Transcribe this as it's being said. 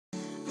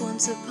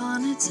Once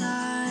upon a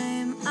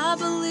time, I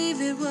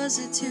believe it was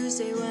a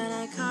Tuesday when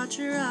I caught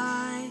your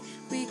eye.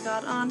 We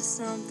got onto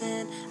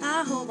something,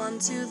 I hold on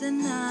to the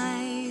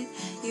night.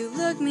 You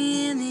looked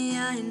me in the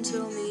eye and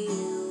told me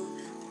you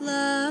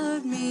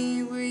loved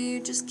me. Were you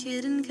just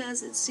kidding?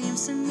 'Cause it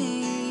seems to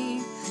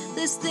me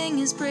this thing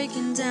is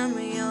breaking down,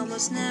 we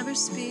almost never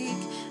speak.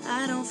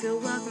 I don't feel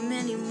welcome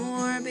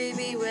anymore,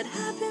 baby, what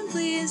happened?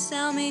 Please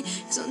tell me.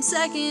 'Cause 1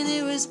 second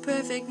it was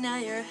perfect, now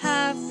you're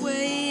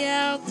halfway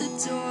out the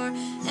door.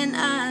 And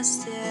I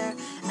stare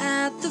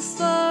at the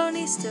phone,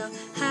 he still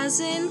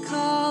hasn't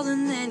called.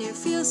 And then you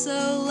feel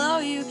so low,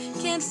 you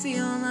can't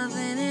feel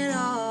nothing at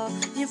all.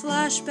 You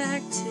flash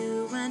back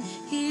to when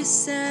he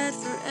said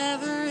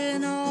forever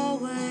and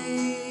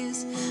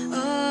always.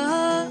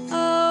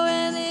 Oh,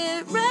 and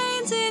it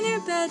rains in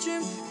your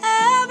bedroom,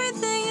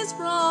 everything is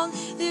wrong.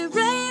 It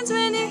rains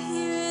when you're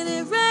here and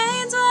it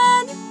rains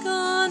when you're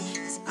gone.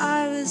 'Cause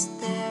I was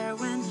there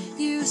when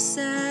you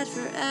said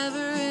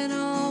forever and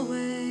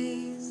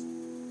always.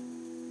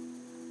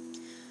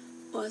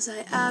 Was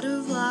I out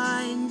of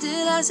line?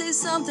 Did I say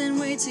something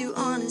way too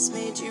honest?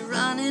 Made you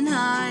run and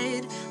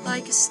hide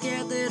like a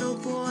scared little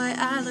boy?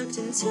 I looked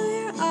into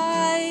your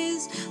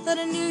eyes, thought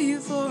I knew you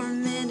for a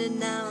minute.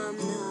 Now I'm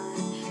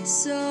not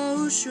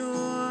so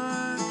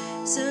sure.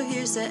 So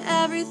here's to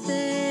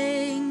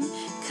everything,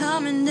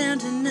 coming down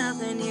to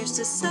nothing. Here's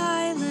to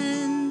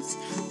silence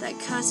that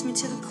cuts me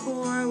to the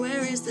core.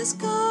 Where is this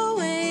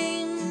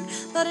going?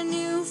 Thought I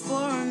knew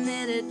for a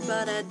minute,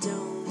 but I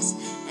don't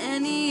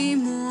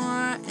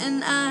anymore.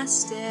 And I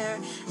stare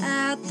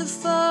at the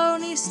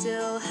phone, he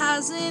still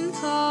hasn't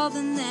called.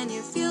 And then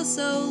you feel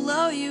so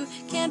low, you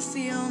can't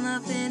feel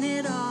nothing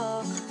at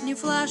all. And you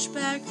flash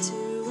back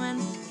to when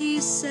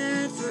he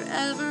said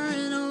forever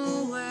and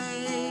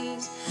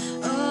always.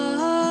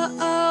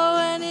 Oh,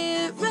 and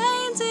it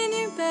rains in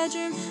your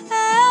bedroom,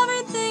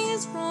 everything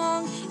is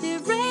wrong.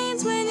 It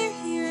rains when you're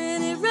here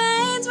and it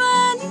rains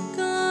when you're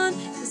gone.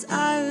 'Cause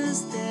I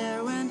was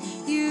there when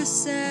you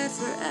said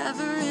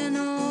forever and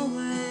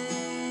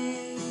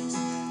always.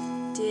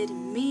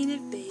 Didn't mean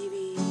it,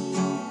 baby,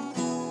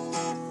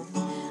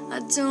 I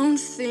don't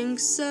think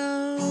so.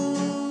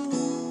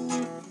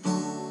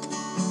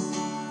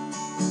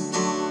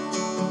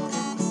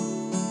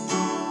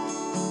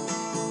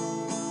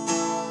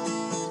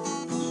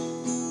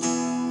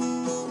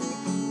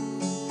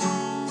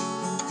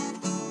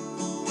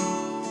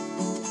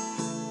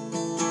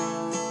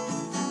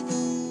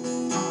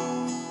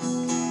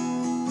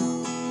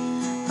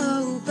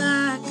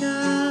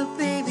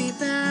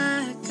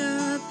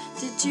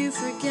 Did you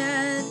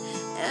forget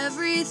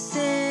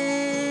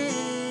everything?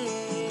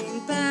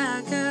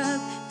 Back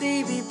up,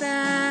 baby,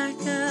 back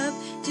up.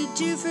 Did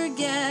you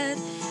forget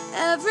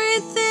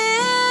everything?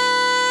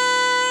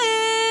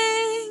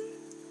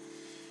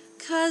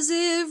 'Cause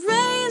it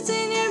rains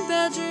in your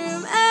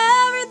bedroom,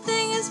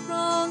 everything is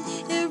wrong.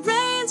 It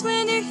rains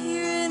when you're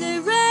here and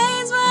it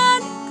rains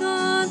when you're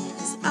gone.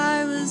 'Cause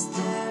I was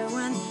there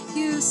when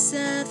you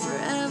said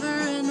forever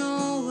and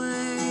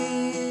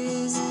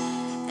always.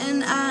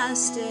 And I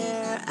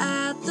stare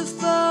at the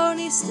phone,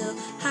 he still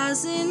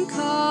hasn't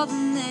called.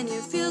 And then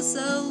you feel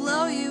so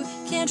low, you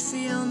can't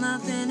feel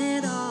nothing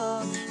at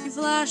all. You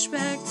flash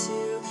back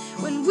to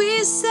when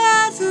we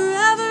said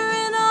forever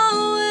and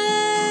always.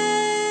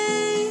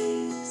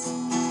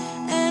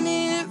 And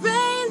it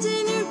rains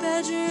in your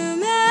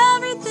bedroom,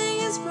 everything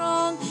is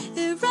wrong.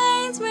 It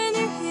rains when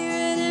you're here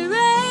and it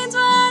rains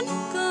when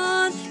you're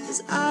gone.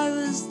 'Cause I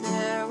was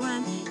there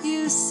when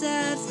you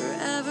said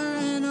forever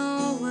and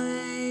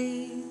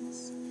always.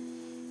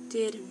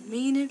 Didn't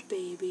mean it,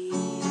 baby,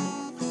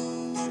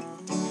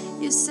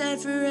 you said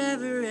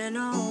forever and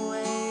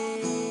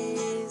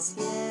always,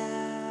 yeah.